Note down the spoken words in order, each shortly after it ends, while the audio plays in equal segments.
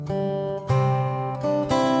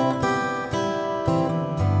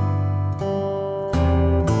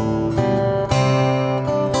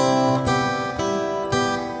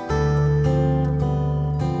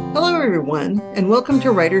everyone, and welcome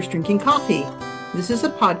to Writers Drinking Coffee. This is a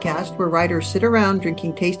podcast where writers sit around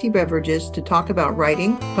drinking tasty beverages to talk about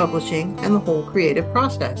writing, publishing, and the whole creative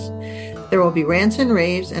process. There will be rants and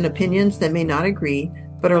raves and opinions that may not agree,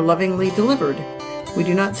 but are lovingly delivered. We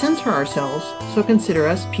do not censor ourselves, so consider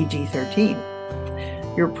us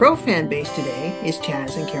PG-13. Your pro fan base today is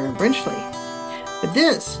Chaz and Karen Brinchley. But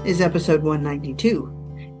this is episode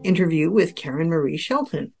 192, interview with Karen Marie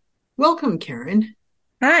Shelton. Welcome, Karen.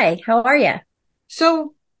 Hi, how are you?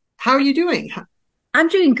 So, how are you doing? I'm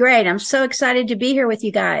doing great. I'm so excited to be here with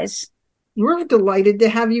you guys. We're delighted to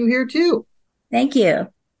have you here too. Thank you.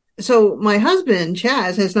 So my husband,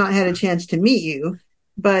 Chaz, has not had a chance to meet you,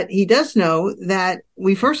 but he does know that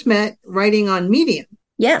we first met writing on Medium.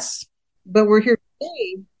 Yes. But we're here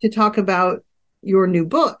today to talk about your new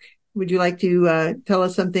book. Would you like to tell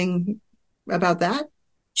us something about that?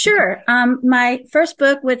 Sure. My first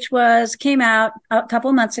book, which came out a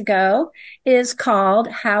couple months ago, is called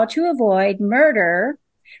How to Avoid Murder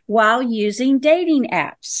While Using Dating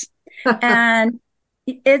Apps. And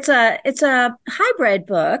it's a hybrid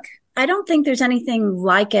book. I don't think there's anything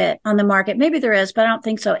like it on the market. Maybe there is, but I don't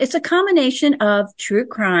think so. It's a combination of true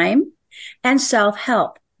crime and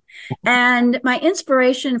self-help. And my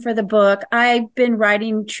inspiration for the book, I've been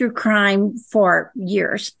writing true crime for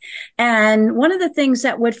years. And one of the things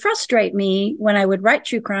that would frustrate me when I would write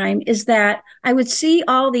true crime is that I would see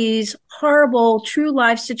all these horrible true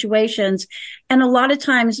life situations. And a lot of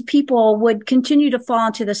times people would continue to fall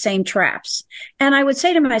into the same traps. And I would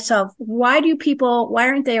say to myself, why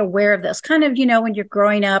aren't they aware of this? Kind of, when you're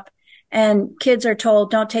growing up and kids are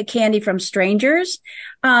told, don't take candy from strangers.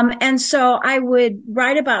 And so I would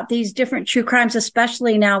write about these different true crimes,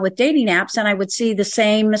 especially now with dating apps, and I would see the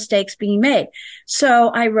same mistakes being made. So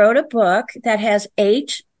I wrote a book that has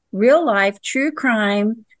 8 real life true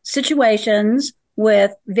crime situations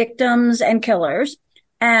with victims and killers,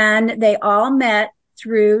 and they all met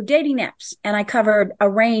through dating apps. And I covered a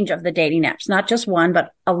range of the dating apps, not just one,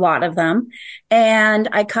 but a lot of them. And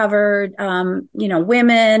I covered,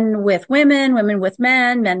 women with women, women with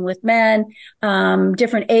men with men,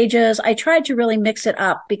 different ages. I tried to really mix it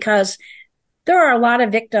up because there are a lot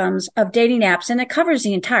of victims of dating apps and it covers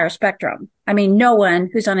the entire spectrum. I mean, no one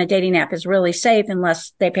who's on a dating app is really safe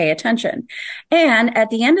unless they pay attention. And at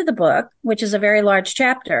the end of the book, which is a very large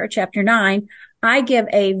chapter, chapter 9, I give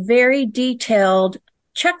a very detailed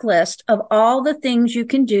checklist of all the things you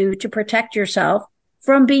can do to protect yourself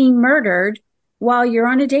from being murdered while you're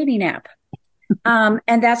on a dating app. And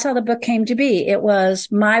that's how the book came to be. It was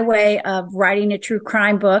my way of writing a true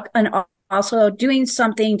crime book and also doing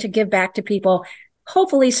something to give back to people.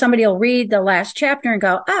 Hopefully somebody will read the last chapter and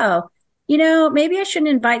go, oh, maybe I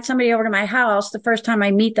shouldn't invite somebody over to my house the first time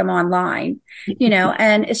I meet them online,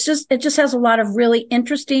 and it just has a lot of really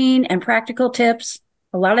interesting and practical tips,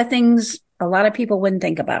 a lot of things a lot of people wouldn't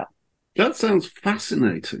think about. That sounds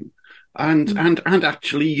fascinating and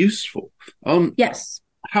actually useful. Yes.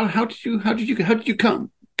 How did you come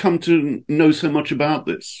to know so much about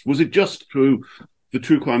this? Was it just through the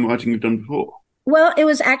true crime writing you've done before? Well, it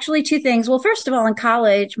was actually 2 things. Well, first of all, in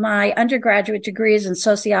college, my undergraduate degree is in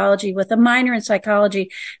sociology with a minor in psychology.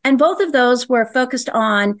 And both of those were focused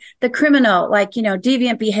on the criminal,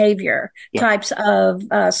 deviant behavior types of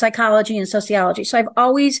psychology and sociology. So I've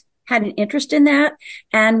always had an interest in that.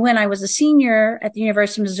 And when I was a senior at the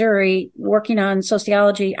University of Missouri working on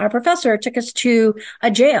sociology, our professor took us to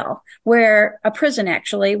a prison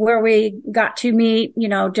actually, where we got to meet,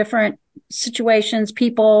 different situations,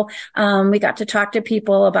 people. We got to talk to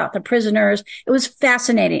people about the prisoners. It was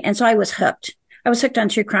fascinating. And so I was hooked. I was hooked on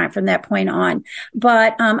true crime from that point on.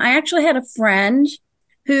 But I actually had a friend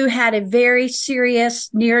who had a very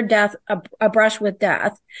serious near-death, a brush with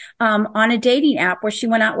death, on a dating app where she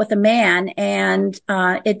went out with a man and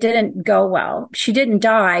it didn't go well. She didn't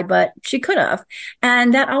die, but she could have.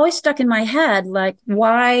 And that always stuck in my head, like,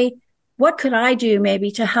 what could I do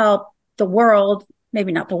maybe to help the world?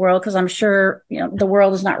 Maybe not the world, because I'm sure, the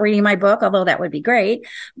world is not reading my book, although that would be great.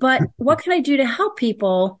 But what can I do to help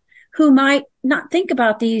people who might not think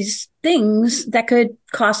about these things that could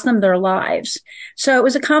cost them their lives? So it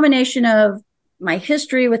was a combination of my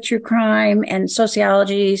history with true crime and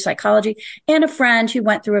sociology, psychology, and a friend who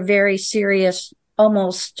went through a very serious,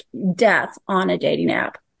 almost death on a dating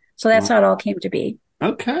app. So that's how it all came to be.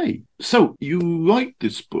 Okay. So you write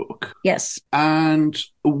this book, Yes. and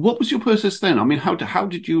what was your process then? I mean, how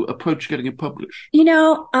did you approach getting it published? In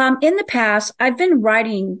the past, I've been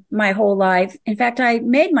writing my whole life. In fact, I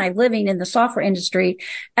made my living in the software industry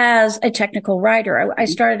as a technical writer. I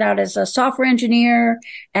started out as a software engineer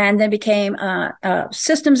and then became a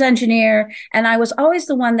systems engineer. And I was always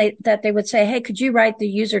the one that they would say, hey, could you write the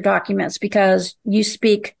user documents because you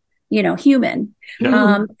speak, human.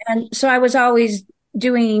 Yeah. And so I was always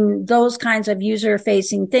doing those kinds of user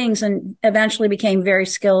facing things and eventually became very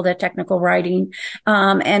skilled at technical writing.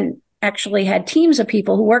 And actually had teams of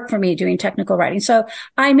people who worked for me doing technical writing. So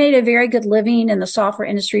I made a very good living in the software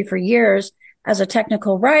industry for years as a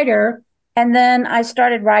technical writer. And then I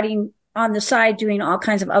started writing on the side, doing all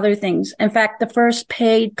kinds of other things. In fact, the first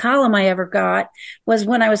paid column I ever got was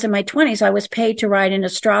when I was in my 20s. I was paid to write an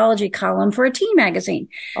astrology column for a teen magazine.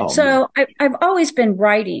 Oh, so I've always been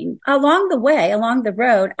writing. Along the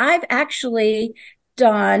road, I've actually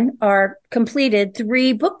done or completed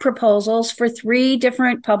 3 book proposals for 3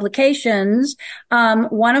 different publications.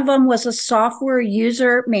 One of them was a software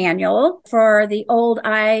user manual for the old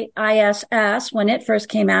ISS when it first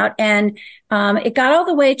came out. And it got all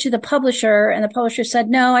the way to the publisher, and the publisher said,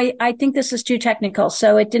 no, I think this is too technical.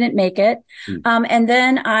 So it didn't make it. And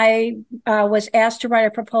then I was asked to write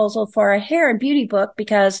a proposal for a hair and beauty book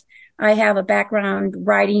because I have a background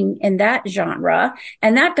writing in that genre,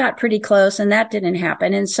 and that got pretty close, and that didn't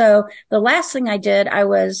happen. And so the last thing I did, I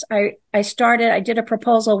did a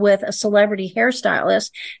proposal with a celebrity hairstylist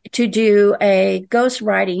to do a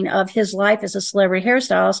ghostwriting of his life as a celebrity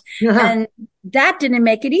hairstylist. And that didn't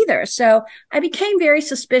make it either. So I became very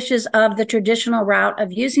suspicious of the traditional route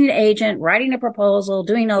of using an agent, writing a proposal,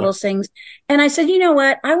 doing all those things. And I said, you know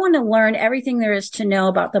what? I want to learn everything there is to know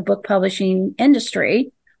about the book publishing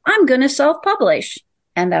industry. I'm going to self-publish.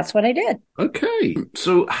 And that's what I did. Okay.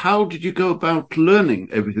 So how did you go about learning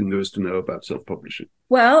everything there is to know about self-publishing?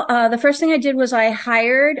 Well, the first thing I did was I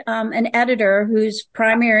hired an editor whose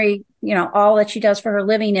primary, all that she does for her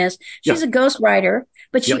living is she's a ghostwriter,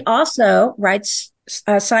 but she also writes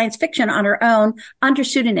science fiction on her own under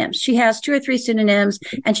pseudonyms. She has 2 or 3 pseudonyms,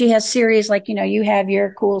 and she has series like, you have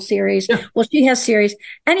your cool series. Yeah. Well, she has series.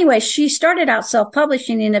 Anyway, she started out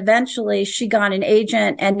self-publishing, and eventually she got an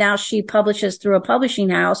agent, and now she publishes through a publishing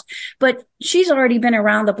house. But she's already been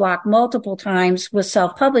around the block multiple times with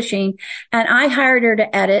self-publishing, and I hired her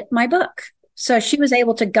to edit my book. So she was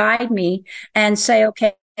able to guide me and say,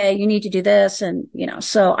 okay, you need to do this. And,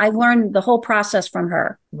 so I learned the whole process from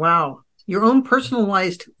her. Wow. Your own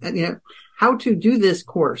personalized, how to do this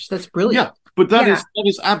course. That's brilliant. Yeah, but that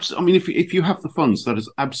is absolutely, I mean, if you have the funds, that is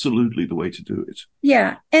absolutely the way to do it.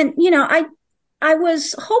 Yeah. And, I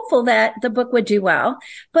was hopeful that the book would do well,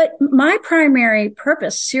 but my primary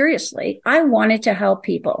purpose, seriously, I wanted to help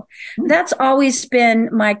people. That's always been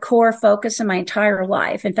my core focus in my entire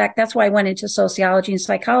life. In fact, that's why I went into sociology and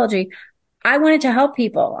psychology. I wanted to help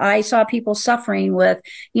people. I saw people suffering with,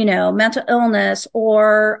 mental illness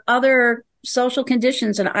or other social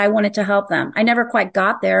conditions, and I wanted to help them. I never quite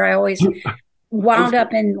got there. I always wound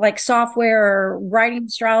up in like software or writing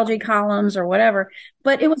astrology columns or whatever,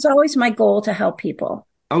 but it was always my goal to help people.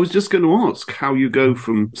 I was just going to ask how you go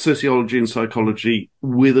from sociology and psychology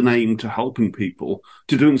with an aim to helping people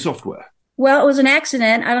to doing software. Well, it was an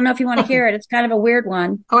accident. I don't know if you want to hear it. It's kind of a weird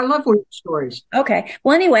one. Oh, I love weird stories. Okay.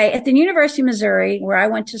 Well, anyway, at the University of Missouri, where I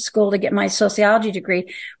went to school to get my sociology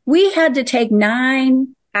degree, we had to take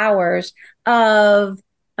 9 hours of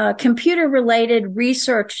computer-related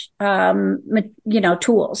research,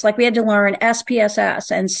 tools. Like we had to learn SPSS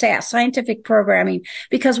and SAS, scientific programming,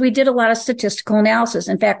 because we did a lot of statistical analysis.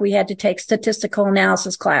 In fact, we had to take statistical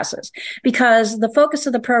analysis classes because the focus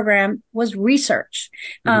of the program was research.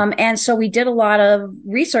 And so we did a lot of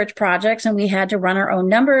research projects, and we had to run our own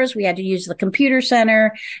numbers. We had to use the computer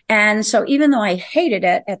center. And so even though I hated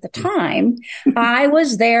it at the time, I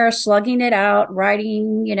was there slugging it out,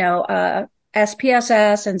 writing,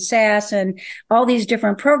 SPSS and SAS and all these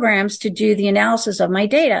different programs to do the analysis of my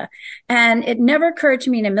data. And it never occurred to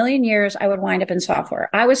me in a million years I would wind up in software.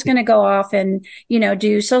 I was going to go off and,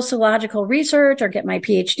 do sociological research or get my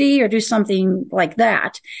PhD or do something like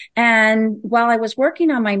that. And while I was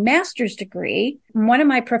working on my master's degree, one of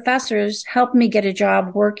my professors helped me get a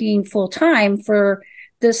job working full time for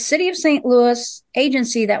the City of St. Louis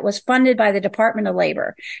agency that was funded by the Department of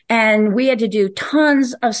Labor. And we had to do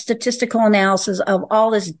tons of statistical analysis of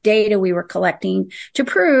all this data we were collecting to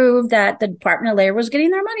prove that the Department of Labor was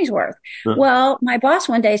getting their money's worth. Well, my boss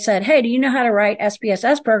one day said, hey, do you know how to write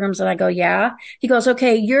SPSS programs? And I go, yeah. He goes,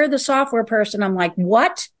 okay, you're the software person. I'm like,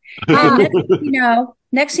 what?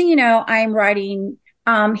 Next thing you know, I'm writing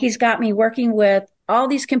He's got me working with all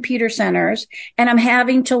these computer centers, and I'm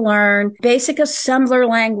having to learn basic assembler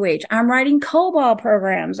language. I'm writing COBOL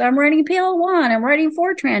programs. I'm writing PL1. I'm writing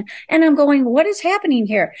Fortran. And I'm going, what is happening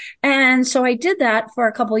here? And so I did that for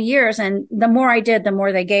a couple of years. And the more I did, the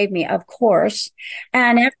more they gave me, of course.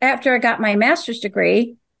 And after I got my master's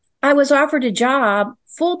degree, I was offered a job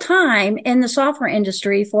full time in the software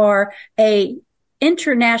industry for a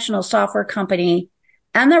international software company.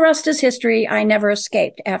 And the rest is history. I never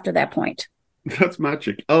escaped after that point. That's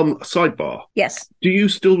magic. Sidebar. Yes. Do you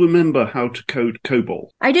still remember how to code COBOL?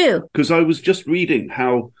 I do. Because I was just reading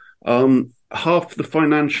how half the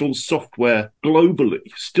financial software globally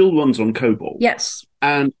still runs on COBOL. Yes.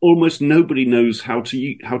 And almost nobody knows how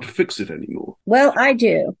to fix it anymore. Well, I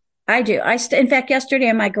do. In fact, yesterday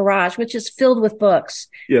in my garage, which is filled with books,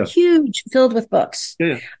 huge, filled with books.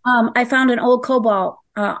 Yeah. I found an old COBOL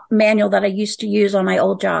manual that I used to use on my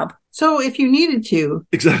old job. So if you needed to.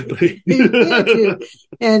 Exactly. You needed to,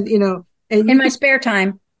 and, in my spare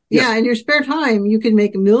time. Yeah, in your spare time, you could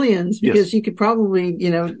make millions because you could probably,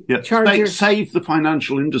 charge save the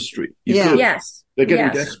financial industry. You could. Yes. They're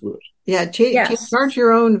getting desperate. Yeah, charge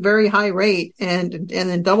your own very high rate and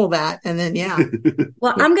then double that, and then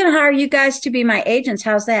Well, I'm going to hire you guys to be my agents.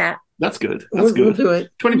 How's that? That's good. We'll do it.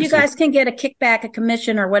 20%. You guys can get a kickback, a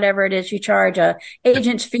commission, or whatever it is you charge, a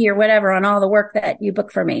agent's fee or whatever on all the work that you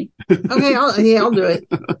book for me. Okay, I'll do it.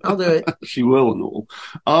 I'll do it. She will and all.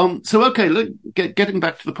 Getting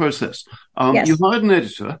back to the process. You hired an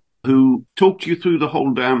editor who talked you through the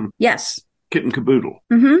whole damn kit and caboodle.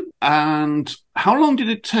 Mm-hmm. And how long did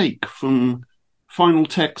it take from final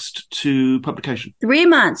text to publication? 3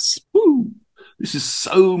 months. Woo. This is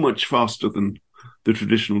so much faster than the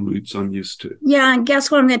traditional routes I'm used to. Yeah, and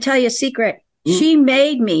guess what? I'm going to tell you a secret. She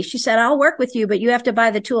made me. She said, I'll work with you, but you have to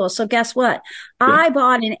buy the tools. So guess what? I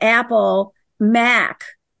bought an Apple Mac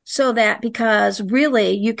so that because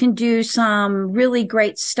really you can do some really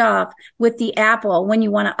great stuff with the Apple when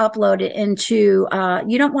you want to upload it into,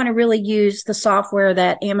 you don't want to really use the software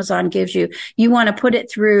that Amazon gives you. You want to put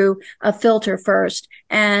it through a filter first.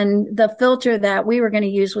 And the filter that we were going to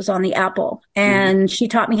use was on the Apple. And she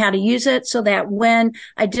taught me how to use it so that when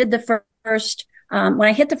I did the first, when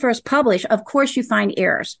I hit the first publish, of course you find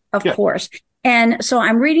errors, of course. And so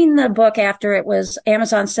I'm reading the book after it was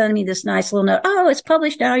Amazon sending me this nice little note. Oh, it's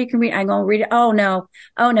published now. You can read. I go read it. Oh no.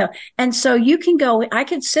 And so you can go, I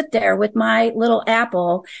could sit there with my little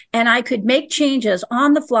Apple and I could make changes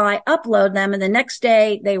on the fly, upload them. And the next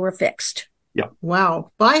day they were fixed. Yeah.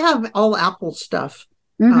 Wow. Well, I have all Apple stuff.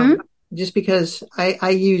 Just because I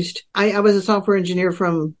was a software engineer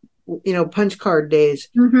from punch card days.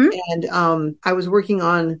 And I was working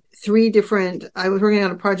on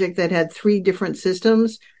a project that had 3 different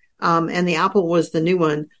systems. And the Apple was the new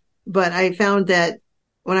one. But I found that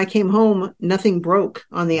when I came home, nothing broke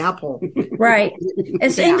on the Apple. Right.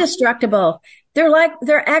 It's indestructible.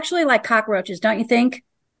 They're actually like cockroaches, don't you think?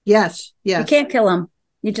 Yes. You can't kill them.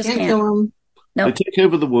 You just can't. Kill them. No. They take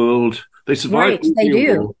over the world. They survive. Right. They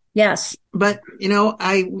do. Yes. But,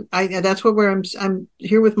 I that's where I'm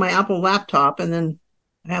here with my Apple laptop, and then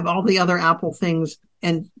I have all the other Apple things.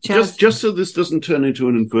 And just so this doesn't turn into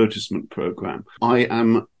an advertisement program, I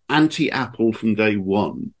am anti-Apple from day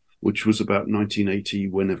one, which was about 1980,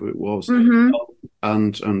 whenever it was. And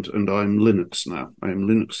I'm Linux now. I am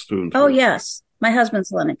Linux through and through. Oh, yes. My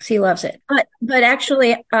husband's Linux. He loves it. But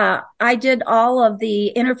actually, I did all of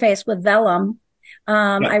the interface with Vellum.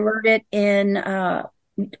 I wrote it in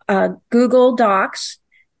Google Docs,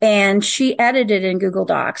 and she edited in Google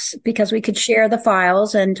Docs because we could share the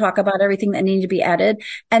files and talk about everything that needed to be edited.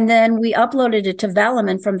 And then we uploaded it to Vellum,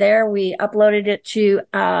 and from there we uploaded it to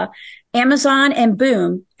Amazon, and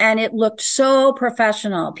boom, and it looked so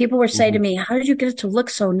professional. People were saying to me, how did you get it to look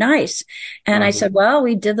so nice? And I said, well,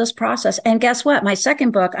 we did this process. And guess what? My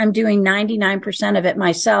second book, I'm doing 99% of it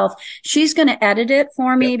myself. She's going to edit it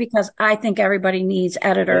for me because I think everybody needs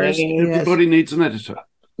editors. Everybody needs an editor.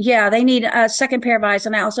 Yeah, they need a second pair of eyes.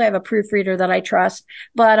 And I also have a proofreader that I trust.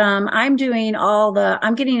 But I'm getting it all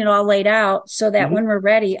laid out so that when we're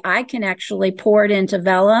ready, I can actually pour it into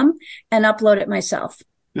Vellum and upload it myself.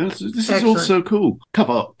 Yes, this is all so cool.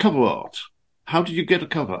 Cover art. How did you get a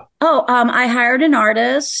cover? I hired an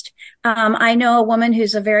artist. I know a woman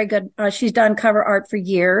who's a very good, she's done cover art for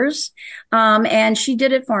years. And she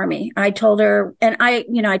did it for me. I told her, and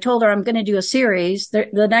I told her I'm going to do a series.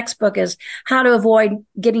 The next book is How to Avoid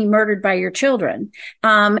Getting Murdered by Your Children.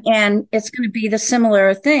 And it's going to be the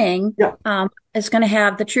similar thing. Yeah. It's going to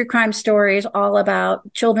have the true crime stories all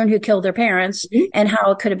about children who killed their parents and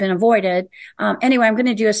how it could have been avoided. Anyway, I'm going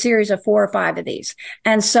to do a series of 4 or 5 of these.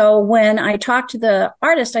 And so when I talked to the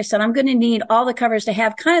artist, I said, I'm going to need all the covers to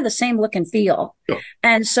have kind of the same look and feel. Sure.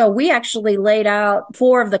 And so we actually laid out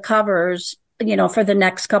 4 of the covers, for the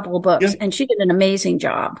next couple of books. Yeah. And she did an amazing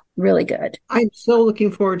job. Really good. I'm so looking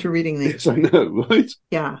forward to reading these. Yes, I know, right?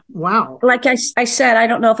 Yeah. Wow. Like I said, I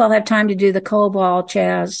don't know if I'll have time to do the COBOL,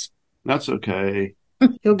 Chaz. That's okay.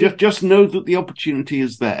 He'll get Just know that the opportunity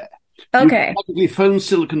is there. Okay. You probably phone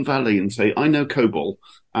Silicon Valley and say, I know COBOL,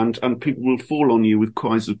 and people will fall on you with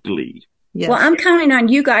cries of glee. Yes. Well, I'm counting on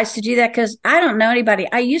you guys to do that because I don't know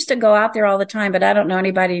anybody. I used to go out there all the time, but I don't know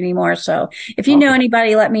anybody anymore. So if you know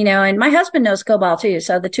anybody, let me know. And my husband knows COBOL too.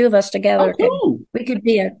 So the 2 of us together, we could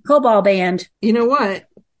be a COBOL band. You know what?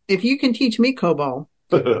 If you can teach me COBOL,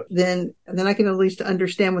 then I can at least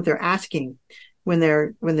understand what they're asking when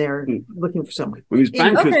they're looking for someone. When his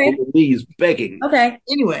bankers on their knees begging. Okay.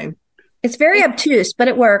 Anyway. It's very obtuse, but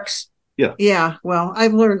it works. Yeah. Yeah. Well,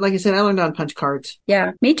 I've learned, like I said, I learned on punch cards.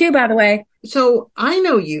 Yeah. Me too, by the way. So I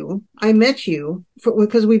know you. I met you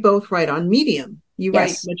because we both write on Medium. You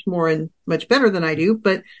write much more and much better than I do.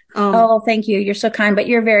 But thank you. You're so kind, but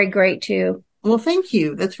you're very great too. Well, thank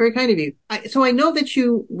you. That's very kind of you. So I know that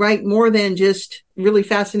you write more than just really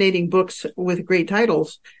fascinating books with great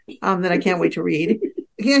titles that I can't wait to read.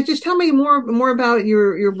 Yeah, just tell me more about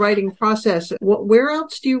your writing process. Where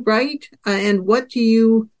else do you write, and what do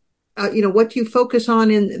you focus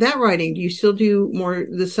on in that writing? Do you still do more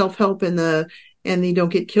the self-help and the don't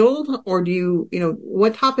get killed, or do you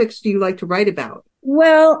what topics do you like to write about?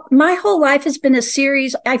 Well, my whole life has been a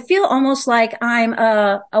series. I feel almost like I'm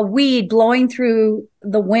a weed blowing through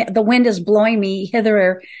the wind. The wind is blowing me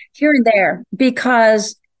here and there,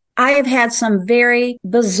 because I have had some very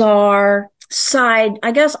bizarre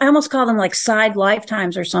I guess I almost call them like side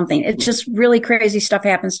lifetimes or something. It's just really crazy stuff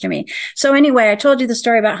happens to me. So anyway, I told you the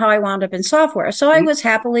story about how I wound up in software. So I was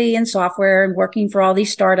happily in software and working for all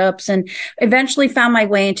these startups, and eventually found my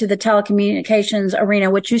way into the telecommunications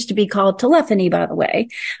arena, which used to be called telephony, by the way.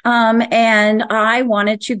 And I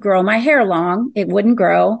wanted to grow my hair long. It wouldn't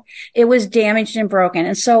grow. It was damaged and broken.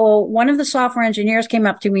 And so one of the software engineers came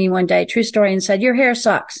up to me one day, true story, and said, "Your hair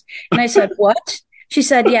sucks." And I said, "What?" She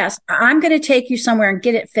said, "Yes, I'm going to take you somewhere and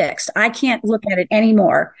get it fixed. I can't look at it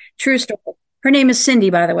anymore." True story. Her name is Cindy,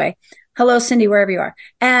 by the way. Hello, Cindy, wherever you are.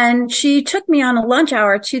 And she took me on a lunch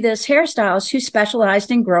hour to this hairstylist who specialized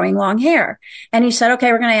in growing long hair. And he said,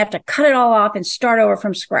 "Okay, we're going to have to cut it all off and start over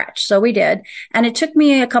from scratch." So we did. And it took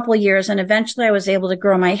me a couple of years. And eventually I was able to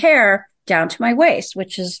grow my hair down to my waist,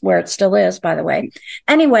 which is where it still is, by the way.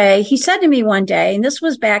 Anyway, he said to me one day, and this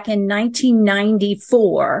was back in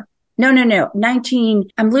 1994. No.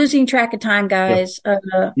 I'm losing track of time, guys.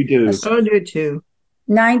 You do. I do too.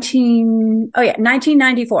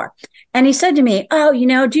 1994. And he said to me, "Oh, do you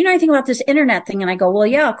know anything about this internet thing?" And I go, "Well,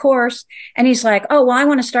 yeah, of course." And he's like, "Oh, well, I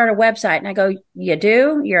want to start a website." And I go, "You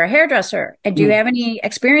do? You're a hairdresser. And do you have any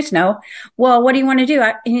experience?" "No." "Well, what do you want to do?"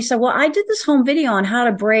 And he said, "Well, I did this home video on how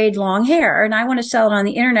to braid long hair, and I want to sell it on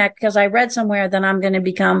the internet because I read somewhere that I'm going to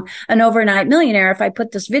become an overnight millionaire if I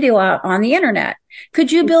put this video out on the internet.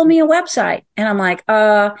 Could you build me a website?" And I'm like,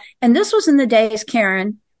 and this was in the days,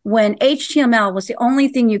 Karen, when HTML was the only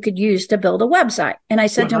thing you could use to build a website. And I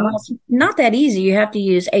said to him, "Well, it's not that easy. You have to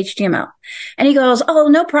use HTML." And he goes, "Oh,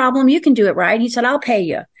 no problem. You can do it right." He said, "I'll pay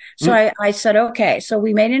you." So I said, okay. So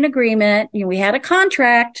we made an agreement. We had a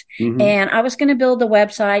contract, and I was going to build the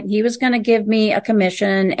website. He was going to give me a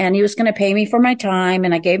commission, and he was going to pay me for my time.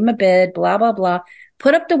 And I gave him a bid, blah, blah, blah.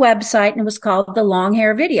 Put up the website, and it was called The Long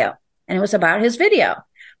Hair Video. And it was about his video.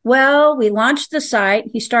 Well, we launched the site.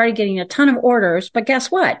 He started getting a ton of orders, but guess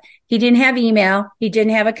what? He didn't have email. He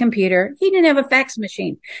didn't have a computer. He didn't have a fax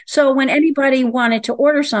machine. So when anybody wanted to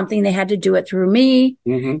order something, they had to do it through me.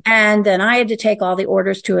 And then I had to take all the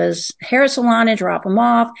orders to his hair salon and drop them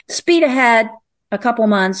off. Speed ahead. A couple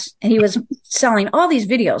months, and he was selling all these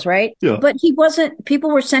videos, right? Yeah. But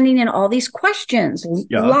people were sending in all these questions,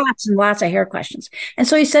 lots and lots of hair questions. And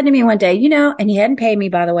so he said to me one day, and he hadn't paid me,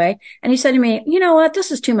 by the way. And he said to me, "You know what?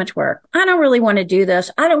 This is too much work. I don't really want to do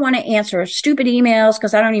this. I don't want to answer stupid emails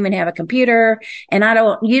because I don't even have a computer. And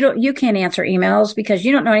you can't answer emails because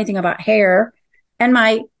you don't know anything about hair." And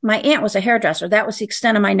my aunt was a hairdresser. That was the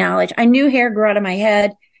extent of my knowledge. I knew hair grew out of my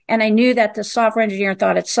head. And I knew that the software engineer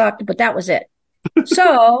thought it sucked, but that was it.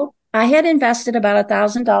 So I had invested about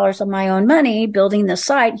 $1,000 of my own money building the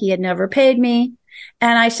site. He had never paid me.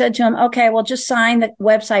 And I said to him, okay, well, just sign the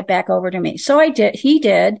website back over to me. So I did. He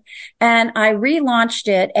did. And I relaunched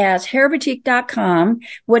it as hairboutique.com,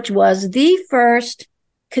 which was the first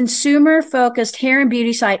consumer focused hair and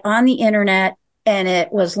beauty site on the internet. And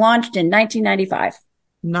it was launched in 1995.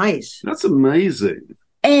 Nice. That's amazing.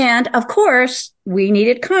 And of course, we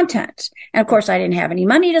needed content. And of course, I didn't have any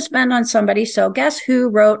money to spend on somebody. So guess who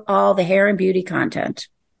wrote all the hair and beauty content?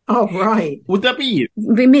 Oh, right. Would that be you?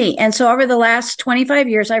 Be me. And so over the last 25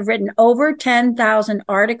 years, I've written over 10,000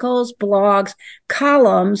 articles, blogs,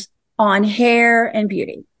 columns on hair and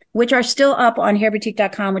beauty, which are still up on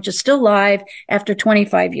hairboutique.com, which is still live after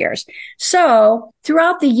 25 years. So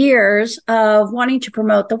throughout the years of wanting to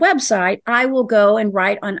promote the website, I will go and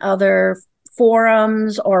write on other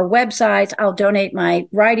forums or websites. I'll donate my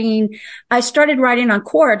writing. I started writing on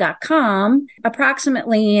Quora.com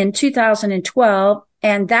approximately in 2012.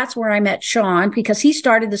 And that's where I met Sean because he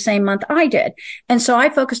started the same month I did. And so I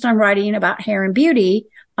focused on writing about hair and beauty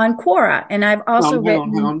on Quora. And I've also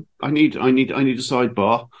written. Hang on. I need a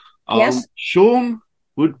sidebar. Yes. Sean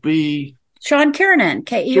would be Sean Kernan,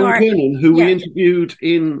 K-E-R. Sean Kernan, who we interviewed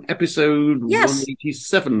in episode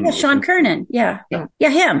 187. Yes, Sean Kernan. Yeah,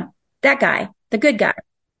 him. That guy, the good guy.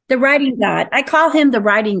 The writing god. I call him the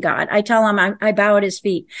writing god. I tell him I bow at his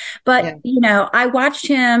feet. But, I watched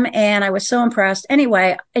him and I was so impressed.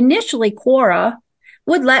 Anyway, initially Quora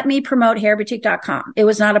would let me promote hairboutique.com. It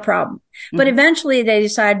was not a problem. Mm-hmm. But eventually they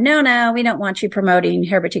decided, no, we don't want you promoting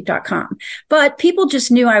hairboutique.com. But people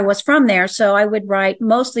just knew I was from there. So I would write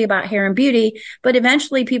mostly about hair and beauty. But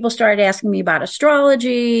eventually people started asking me about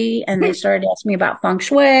astrology and they started asking me about feng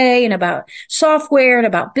shui and about software and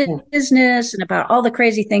about business and about all the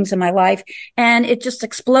crazy things in my life. And it just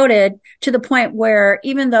exploded to the point where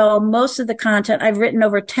even though most of the content, I've written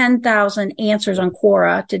over 10,000 answers on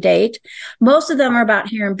Quora to date, most of them are about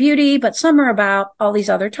hair and beauty, but some are about all these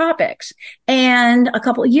other topics. And a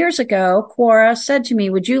couple of years ago, Quora said to me,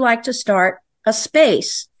 would you like to start a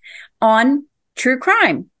space on true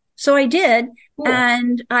crime? So I did. Cool.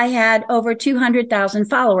 And I had over 200,000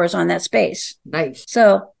 followers on that space. Nice.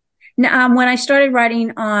 So when I started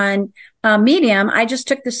writing on Medium, I just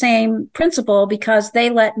took the same principle because they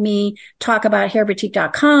let me talk about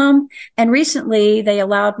hairboutique.com. And recently they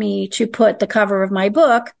allowed me to put the cover of my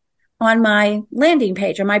book on my landing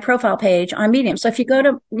page or my profile page on Medium. So if you go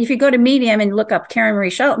to Medium and look up Karen Marie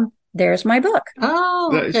Shelton, there's my book. Oh,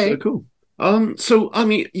 okay. That is so cool. So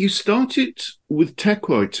you started with tech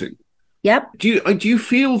writing. Yep. Do you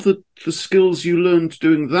feel that the skills you learned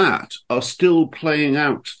doing that are still playing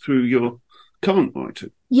out through your current writing?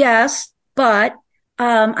 Yes, but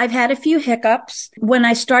I've had a few hiccups when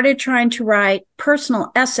I started trying to write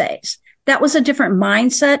personal essays. That was a different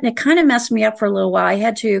mindset and it kind of messed me up for a little while. I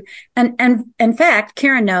had to, and in fact,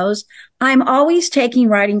 Karen knows I'm always taking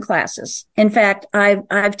writing classes. In fact,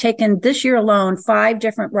 I've taken this year alone 5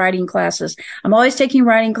 different writing classes. I'm always taking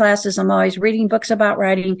writing classes. I'm always reading books about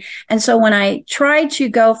writing. And so when I tried to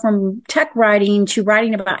go from tech writing to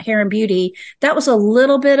writing about hair and beauty, that was a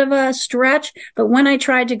little bit of a stretch. But when I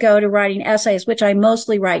tried to go to writing essays, which I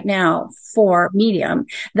mostly write now for Medium,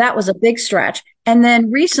 that was a big stretch. And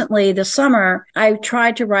then recently this summer, I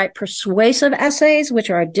tried to write persuasive essays, which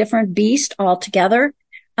are a different beast altogether.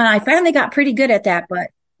 And I finally got pretty good at that. But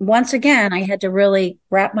once again, I had to really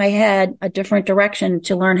wrap my head a different direction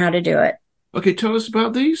to learn how to do it. Okay, tell us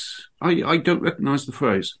about these. I don't recognize the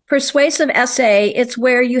phrase. Persuasive essay, it's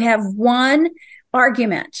where you have one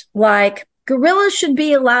argument, like gorillas should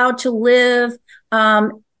be allowed to live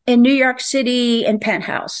in New York City in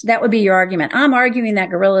penthouse. That would be your argument. I'm arguing that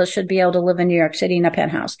gorillas should be able to live in New York City in a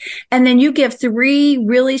penthouse. And then you give 3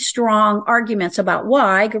 really strong arguments about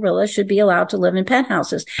why gorillas should be allowed to live in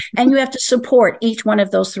penthouses. And you have to support each one of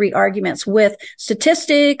those 3 arguments with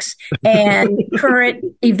statistics and current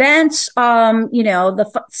events,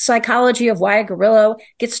 the psychology of why a gorilla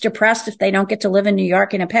gets depressed if they don't get to live in New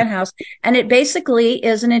York in a penthouse. And it basically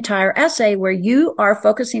is an entire essay where you are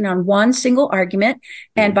focusing on one single argument.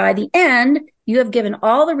 And by the end, you have given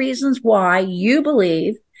all the reasons why you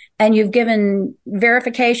believe, and you've given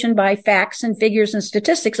verification by facts and figures and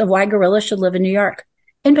statistics of why gorillas should live in New York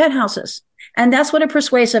in penthouses. And that's what a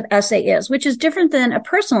persuasive essay is, which is different than a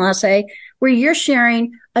personal essay where you're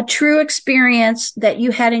sharing a true experience that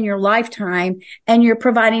you had in your lifetime and you're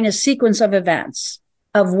providing a sequence of events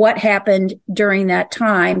of what happened during that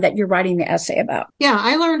time that you're writing the essay about. Yeah,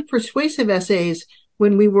 I learned persuasive essays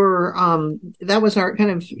when we were, that was our kind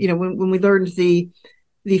of, when we learned the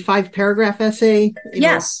the 5-paragraph essay.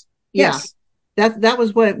 Yes. Yeah. Yes. That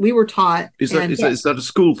was what we were taught. Is that a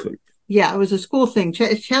school thing? Yeah, it was a school thing.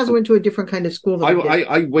 Chaz went to a different kind of school than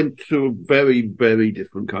I went through a very, very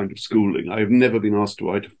different kind of schooling. I've never been asked to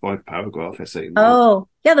write a 5-paragraph essay. Oh,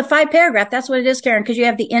 yeah, the 5-paragraph. That's what it is, Karen, because you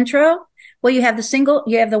have the intro. Well, you have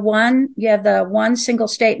the one single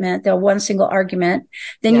statement, the one single argument.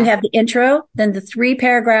 Then you have the intro, then the 3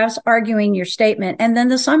 paragraphs arguing your statement, and then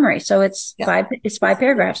the summary. So it's 5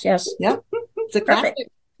 paragraphs. Yes. Yep. It's a classic.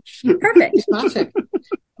 Perfect. Classic.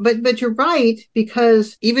 But you're right,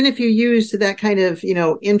 because even if you use that kind of,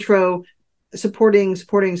 intro, supporting,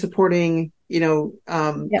 conclusion,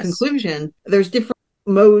 there's different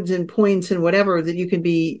modes and points and whatever that you can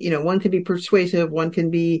be, one can be persuasive, one can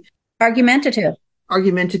be argumentative,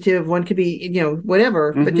 one could be,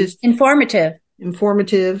 whatever, but just informative,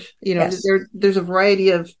 yes. There's a variety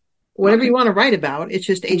of whatever you want to write about. It's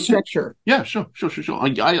just a structure. Yeah, sure.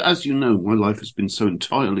 I, as you know, my life has been so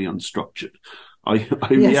entirely unstructured. I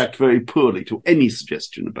react very poorly to any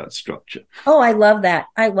suggestion about structure. Oh, I love that.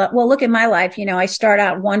 Well, look at my life. I start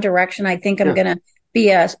out in one direction. I think I'm going to be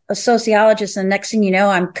a sociologist. And next thing you know,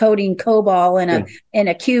 I'm coding COBOL in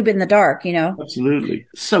a cube in the dark, Absolutely.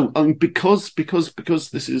 So, because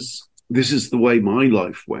this is the way my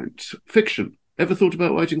life went, fiction. Ever thought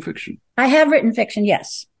about writing fiction? I have written fiction.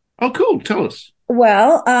 Yes. Oh, cool. Tell us.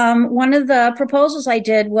 Well, one of the proposals I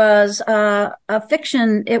did was a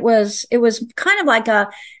fiction. It was kind of like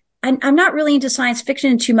I'm not really into science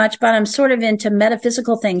fiction too much, but I'm sort of into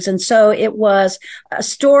metaphysical things. And so it was a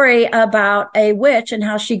story about a witch and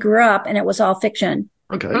how she grew up, and it was all fiction.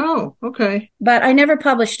 Okay. Oh, okay. But I never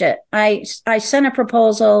published it. I sent a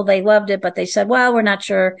proposal. They loved it, but they said, well, we're not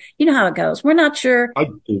sure. You know how it goes. We're not sure.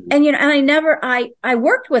 And, I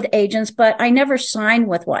worked with agents, but I never signed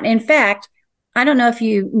with one. In fact, I don't know if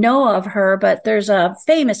you know of her, but there's a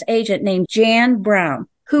famous agent named Jan Brown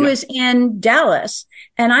who is in Dallas.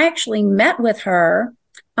 And I actually met with her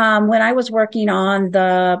when I was working on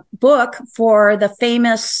the book for the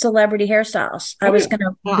famous celebrity hairstyles. I was going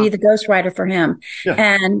to be the ghostwriter for him. Yeah.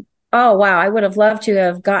 And oh, wow, I would have loved to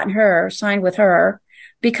have gotten her, signed with her,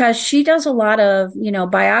 because she does a lot of,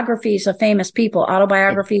 biographies of famous people,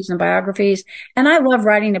 autobiographies and biographies. And I love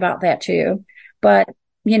writing about that too. But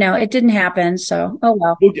it didn't happen. So, oh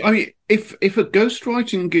well. Well, I mean, if a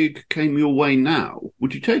ghostwriting gig came your way now,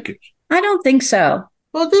 would you take it? I don't think so.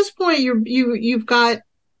 Well, at this point, you've got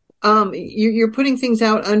you're putting things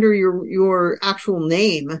out under your actual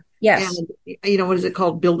name. Yes. And what is it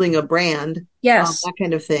called? Building a brand. Yes. That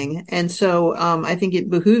kind of thing. And so I think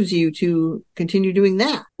it behooves you to continue doing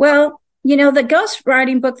that. Well, the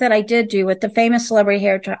ghostwriting book that I did do with the famous celebrity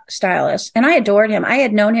hairstylist, and I adored him. I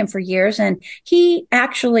had known him for years, and he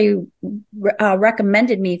actually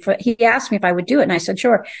recommended me he asked me if I would do it. And I said,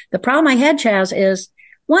 sure. The problem I had, Chaz, is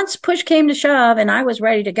once push came to shove and I was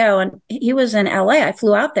ready to go, and he was in LA, I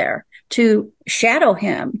flew out there to shadow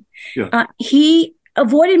him. Yeah. He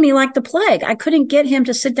avoided me like the plague. I couldn't get him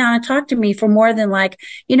to sit down and talk to me for more than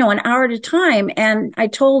an hour at a time. And I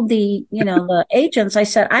told the agents, I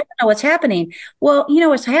said, I don't know what's happening. Well,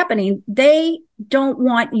 what's happening. They don't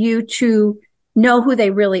want you to know who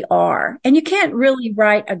they really are. And you can't really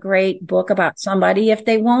write a great book about somebody if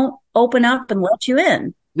they won't open up and let you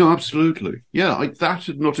in. No, absolutely. Yeah, that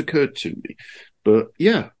had not occurred to me. But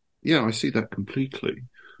yeah, I see that completely.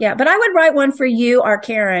 Yeah, but I would write one for you, our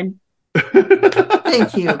Karen.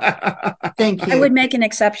 Thank you. I would make an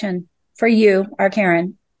exception for you, our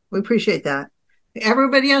Karen. We appreciate that.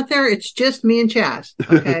 Everybody out there, it's just me and Chaz.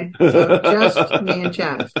 Okay. So just me and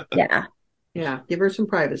Chaz. Yeah. Yeah. Give her some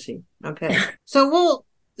privacy. Okay. So,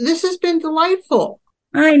 this has been delightful.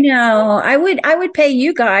 I know. I would pay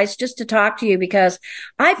you guys just to talk to you, because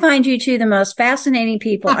I find you two the most fascinating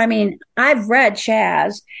people. I mean, I've read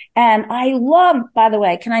Chaz, and I love, by the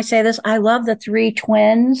way, can I say this? I love the 3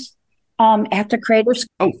 twins. At the Crater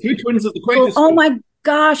School. Oh, 3 twins at the Crater School. Oh my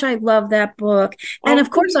gosh, I love that book. And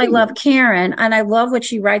of course, I love Karen, and I love what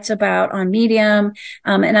she writes about on Medium.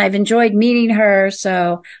 And I've enjoyed meeting her.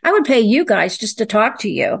 So I would pay you guys just to talk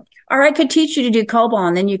to you. Or I could teach you to do COBOL,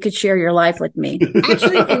 and then you could share your life with me.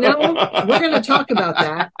 Actually, we're going to talk about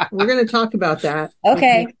that.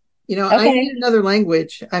 Okay. I need another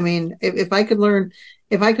language. I mean, if I could learn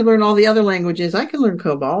all the other languages, I can learn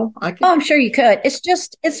COBOL. Oh, I'm sure you could.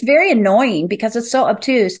 It's very annoying because it's so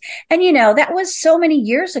obtuse. And that was so many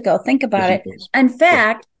years ago. Think about it. In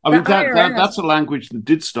fact, that's a language that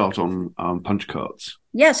did start on punch cards.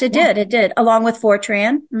 Yes, it did. It did, along with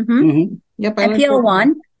Fortran. Mm-hmm. Mm-hmm. Yep. And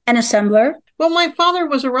PL1 and assembler. Well, my father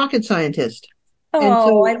was a rocket scientist.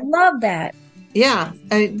 Oh, I love that. Yeah,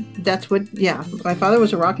 my father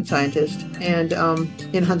was a rocket scientist and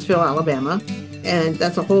in Huntsville, Alabama. And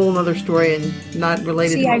that's a whole other story and not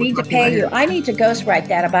related See, to what I we're need to talking about pay you. here. I need to ghostwrite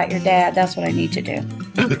that about your dad. That's what I need to do.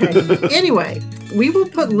 Okay. Anyway, we will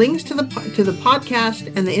put links to the podcast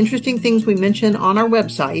and the interesting things we mention on our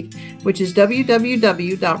website, which is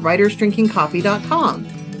www.writersdrinkingcoffee.com.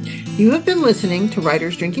 You have been listening to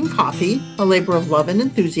Writers Drinking Coffee, a labor of love and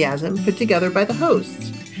enthusiasm put together by the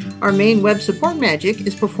hosts. Our main web support magic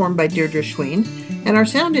is performed by Deirdre Schween, and our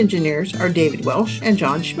sound engineers are David Welsh and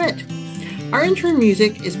John Schmidt. Our intro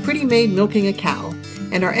music is Pretty Maid Milking a Cow,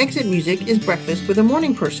 and our exit music is Breakfast with a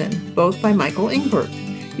Morning Person, both by Michael Ingberg.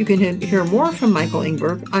 You can hear more from Michael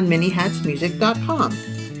Ingberg on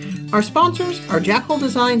manyhatsmusic.com. Our sponsors are Jackal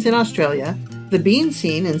Designs in Australia, The Bean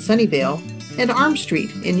Scene in Sunnyvale, and Arm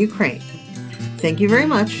Street in Ukraine. Thank you very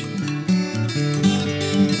much.